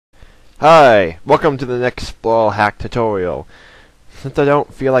Hi, welcome to the next Brawl Hack tutorial. Since I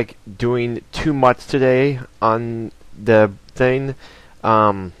don't feel like doing too much today on the thing,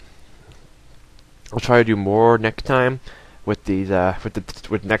 I'll try to do more next time with these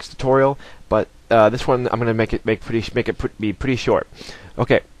with next tutorial. But this one I'm gonna be pretty short.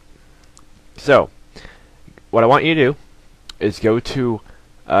 Okay, so what I want you to do is go to.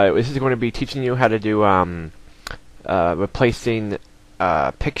 This is going to be teaching you how to do replacing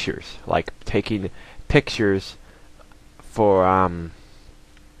pictures, like taking pictures for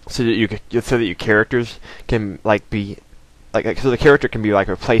so that your characters can be so the character can be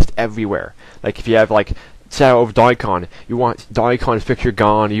replaced everywhere. Like if you have Shadow of Donkey Kong, you want Donkey Kong's picture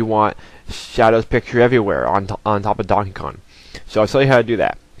gone, you want Shadow's picture everywhere on top of Donkey Kong. So I'll show you how to do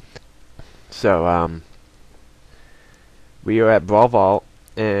that. So we are at Brawl Vault,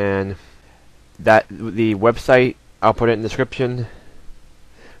 and the website I'll put it in the description.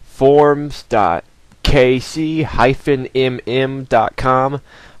 forms.kc-mm.com.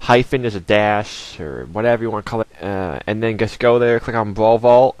 Hyphen is a dash or whatever you want to call it, and then just go there, click on Brawl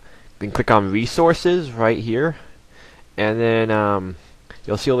Vault, then click on Resources right here, and then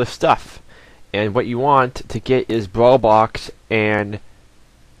you'll see all this stuff. And what you want to get is Brawlbox and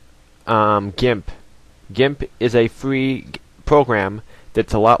GIMP. GIMP is a free program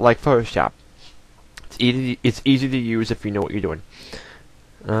that's a lot like Photoshop. It's easy to use if you know what you're doing.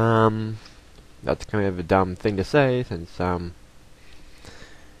 That's kind of a dumb thing to say, since if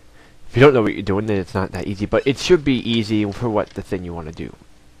you don't know what you're doing, then it's not that easy. But it should be easy for what the thing you want to do,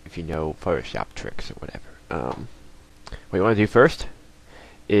 if you know Photoshop tricks or whatever. What you want to do first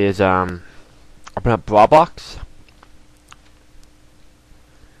is open up Brawlbox,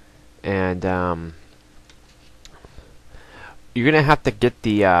 and you're gonna have to get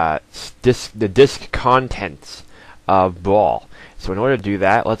the disk contents of Brawl. So in order to do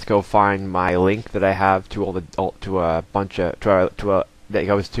that, let's go find my link that I have to that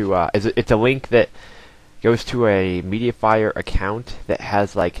goes to it's a link that goes to a Mediafire account that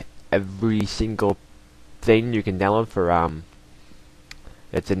has every single thing you can download for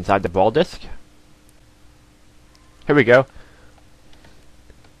that's inside the Brawl disk. Here we go.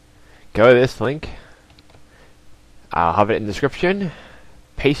 Go to this link. I'll have it in the description.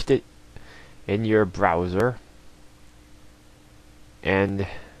 Paste it in your browser, and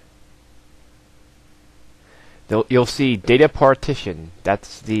you'll see data partition.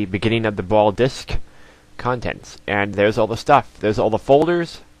 That's the beginning of the Brawl disk contents, and there's all the stuff. There's all the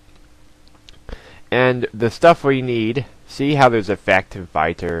folders and the stuff we need. See how there's effect and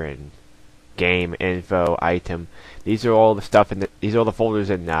fighter and game info item. These are all the stuff these are all the folders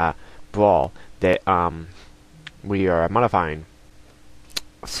in Brawl that we are modifying.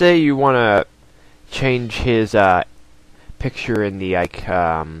 Say you want to change his picture in the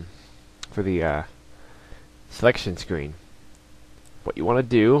for the selection screen. What you want to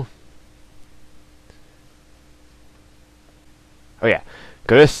do? Oh yeah,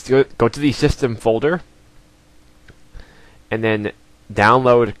 go to the system folder, and then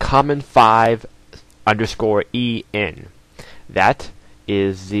download common5_en. That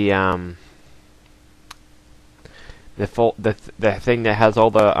is the thing that has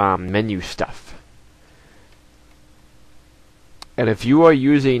all the menu stuff. And if you are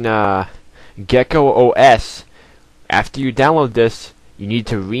using Gecko OS, after you download this, you need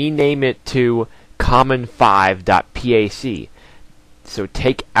to rename it to common5.pac. So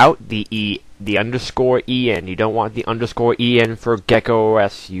take out the _en. You don't want the _en for Gecko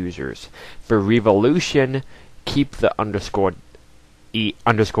OS users. For Riivolution, keep the _en.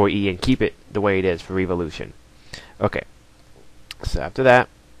 Keep it the way it is for Riivolution. Okay. So after that,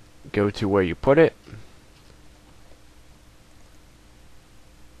 go to where you put it.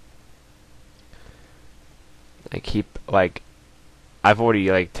 I keep I've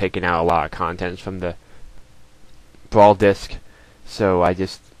already taken out a lot of contents from the Brawl disk, so I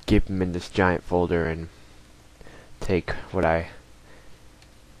just keep them in this giant folder and take what I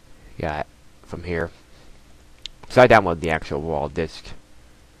got from here. So I downloaded the actual Brawl disk.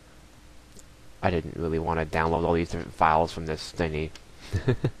 I didn't really want to download all these different files from this thingy.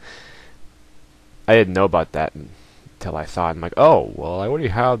 I didn't know about that until I saw it. I'm like, oh, well, I already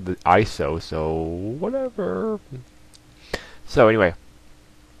have the ISO, so whatever. So anyway,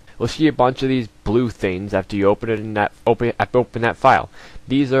 we'll see a bunch of these blue things after you open it in that open that file.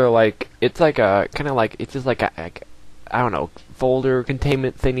 These are it's just a I don't know, folder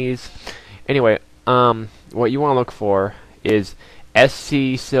containment thingies. Anyway, what you want to look for is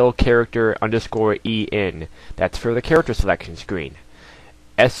scsil character _en. That's for the character selection screen.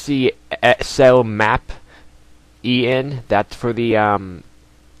 scil map en. That's for the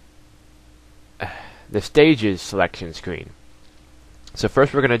the stages selection screen. So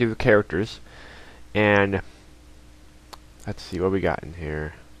first we're going to do the characters, and let's see what we got in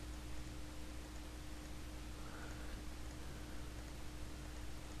here.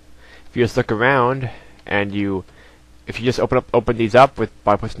 If you just look around and if you just open these up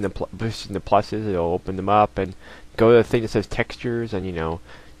by pushing the pluses, it'll open them up, and go to the thing that says textures, and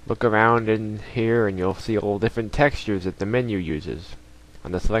look around in here, and you'll see all different textures that the menu uses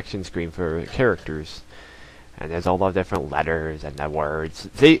on the selection screen for characters. And there's all the different letters and the words.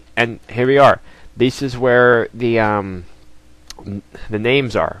 See, and here we are. This is where the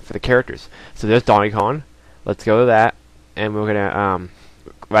names are for the characters. So there's Donkey Kong. Let's go to that, and we're gonna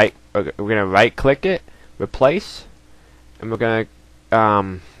right click it, replace, and we're gonna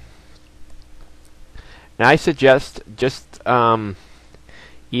and I suggest just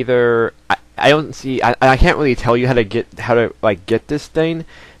either I don't see I can't really tell you how to get this thing.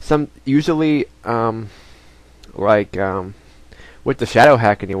 Usually with the shadow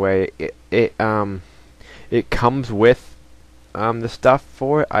hack anyway, it comes with the stuff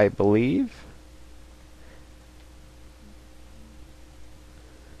for it, I believe.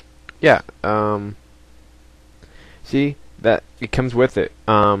 Yeah, see that it comes with it.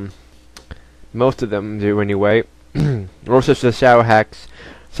 Most of them do anyway. Most of the shadow hacks.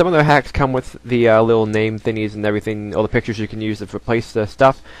 Some of the hacks come with the little name thingies and everything, all the pictures you can use to replace the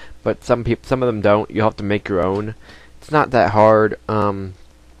stuff. But some of them don't. You'll have to make your own. It's not that hard.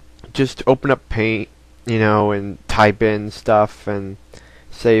 Just open up Paint, and type in stuff and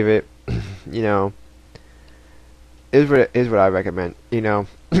save it. Is what I recommend.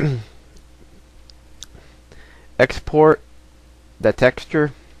 Export the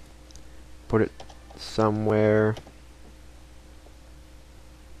texture. Put it somewhere.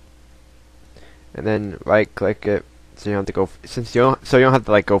 And then right click it, so you don't have to go you don't have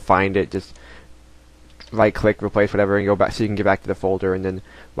to go find it. Just right click, replace whatever, and go back so you can get back to the folder. And then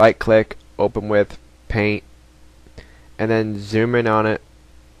right click, open with Paint, and then zoom in on it,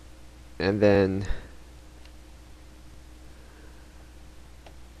 and then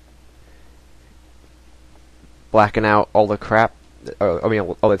blacken out all the crap. All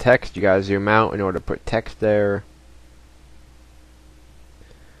the text. You gotta zoom out in order to put text there.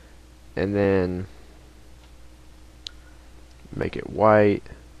 And then make it white,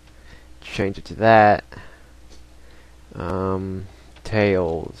 change it to that.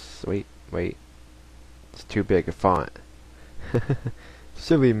 Tails, wait, it's too big a font.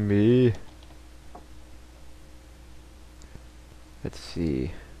 Silly me. Let's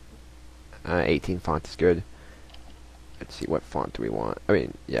see, 18 font is good. Let's see, what font do we want?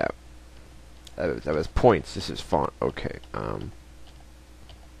 Yeah, that was points, this is font, okay.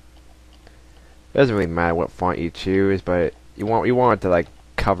 It doesn't really matter what font you choose, but you want it to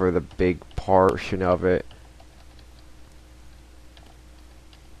cover the big portion of it.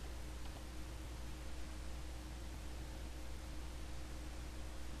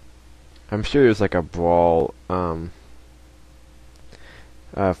 I'm sure there's a Brawl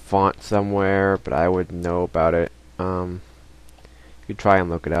font somewhere, but I wouldn't know about it. You could try and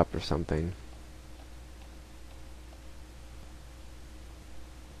look it up or something.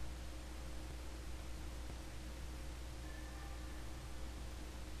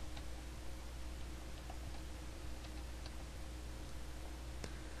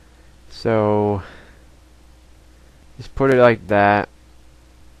 So just put it like that,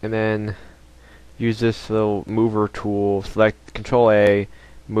 and then use this little mover tool, select Control A,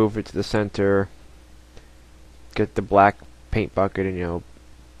 move it to the center, get the black paint bucket, and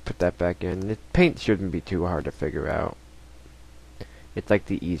put that back in. The paint shouldn't be too hard to figure out. It's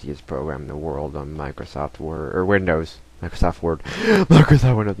the easiest program in the world on Microsoft Word or Windows. Microsoft Word,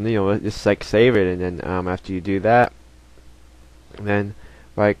 Microsoft Windows. Just save it, and then after you do that, and then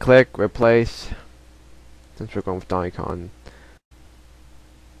right click, replace, since we're going with Donkey Kong.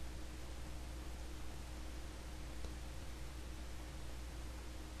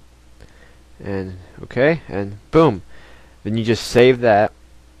 And okay, and boom. Then you just save that,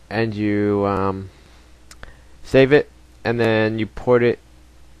 and you save it, and then you put it,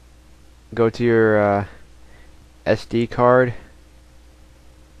 go to your SD card,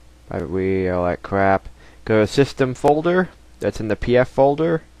 all that crap, go to system folder, that's in the PF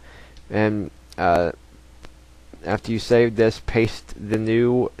folder, and after you save this, paste the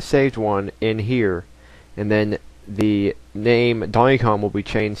new saved one in here, and then the name Donkey Kong will be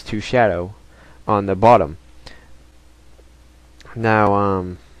changed to Shadow on the bottom.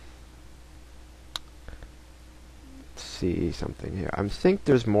 Now, let's see something here. I think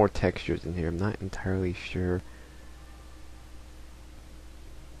there's more textures in here. I'm not entirely sure.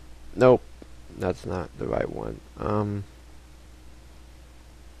 Nope, That's not the right one.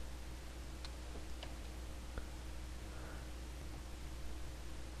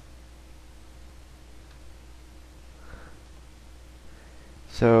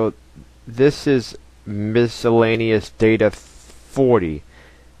 So this is miscellaneous data 40.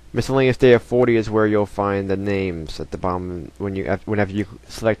 Miscellaneous data 40 is where you'll find the names at the bottom whenever you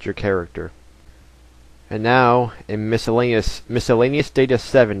select your character. And now in miscellaneous data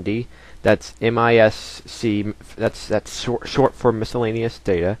 70, that's MISC. That's short for miscellaneous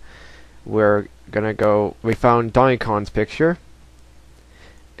data. We're gonna go. We found Donkey Kong's picture,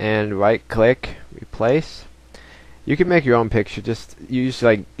 and right click, replace. You can make your own picture. Just use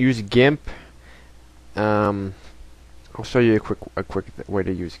GIMP. I'll show you a quick way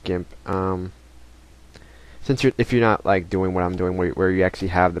to use GIMP. If you're not like doing what I'm doing, where you actually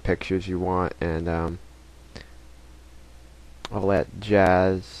have the pictures you want, and I'll let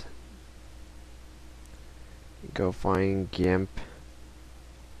Jazz go find GIMP.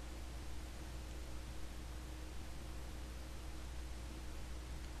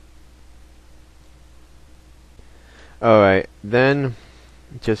 Alright, then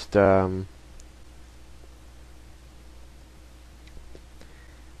just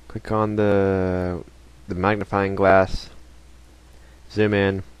click on the magnifying glass, zoom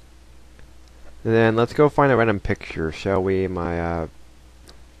in, and then let's go find a random picture, shall we?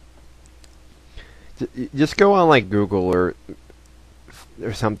 Just go on like Google or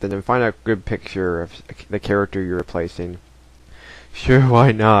something and find a good picture of the character you're replacing. Sure,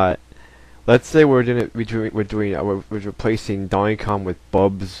 why not? Let's say we're replacing Donkey Kong with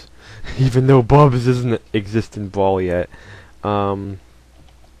Bubs, even though Bubs doesn't exist in Brawl yet.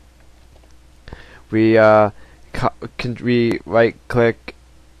 We right click,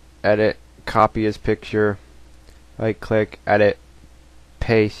 edit, copy his picture, right click, edit,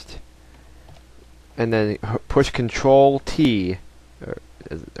 paste, and then push Control T.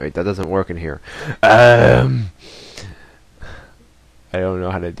 Wait, that doesn't work in here. I don't know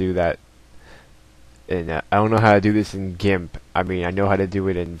how to do that. And I don't know how to do this in GIMP. I mean, I know how to do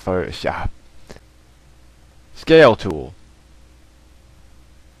it in Photoshop. Scale tool.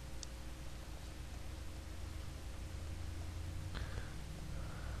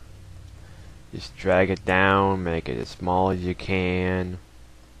 Just drag it down, make it as small as you can.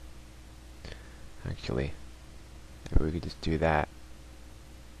 Actually, maybe we could just do that.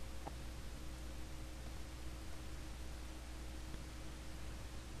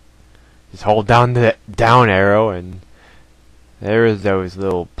 Just hold down the down arrow, and there's those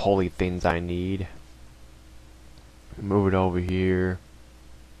little pulley things I need. Move it over here.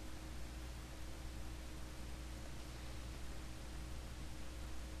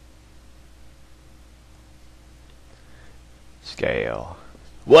 Scale.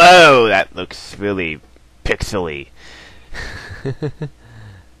 Whoa, that looks really pixely. Well,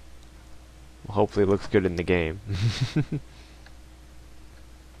 hopefully it looks good in the game.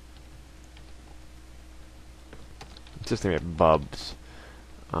 Just name it Bubs.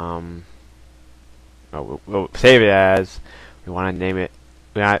 We'll save it as. We want to name it.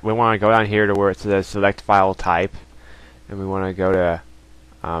 We want to go down here to where it says select file type, and we want to go to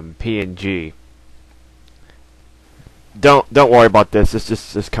PNG. Don't worry about this.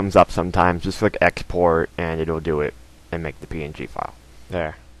 This comes up sometimes. Just click export, and it'll do it and make the PNG file.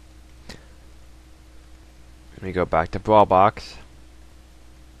 There. Let me go back to Brawlbox.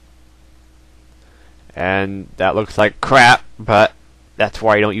 And that looks like crap, but that's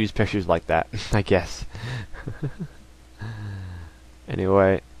why you don't use pictures like that, I guess.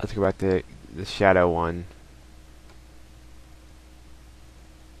 Anyway, let's go back to the shadow one.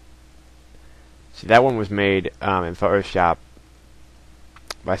 See, that one was made in Photoshop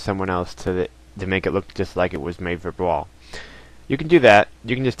by someone else to make it look just like it was made for Brawl. You can do that.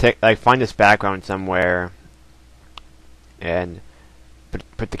 You can just find this background somewhere and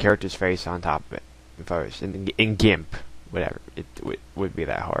put the character's face on top of it. First in GIMP, whatever, it would be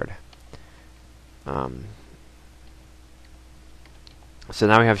that hard. So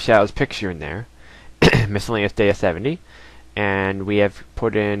now we have Shadow's picture in there, miscellaneous data 70, and we have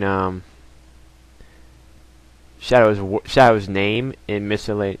put in Shadow's name in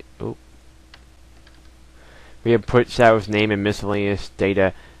miscellaneous. We have put Shadow's name in miscellaneous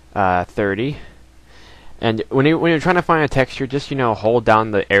data 30, and when you're trying to find a texture, just hold down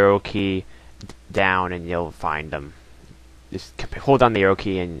the arrow key down and you'll find them. Just hold down the arrow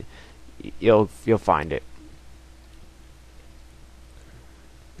key and you'll find it.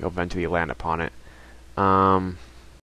 You'll eventually land upon it.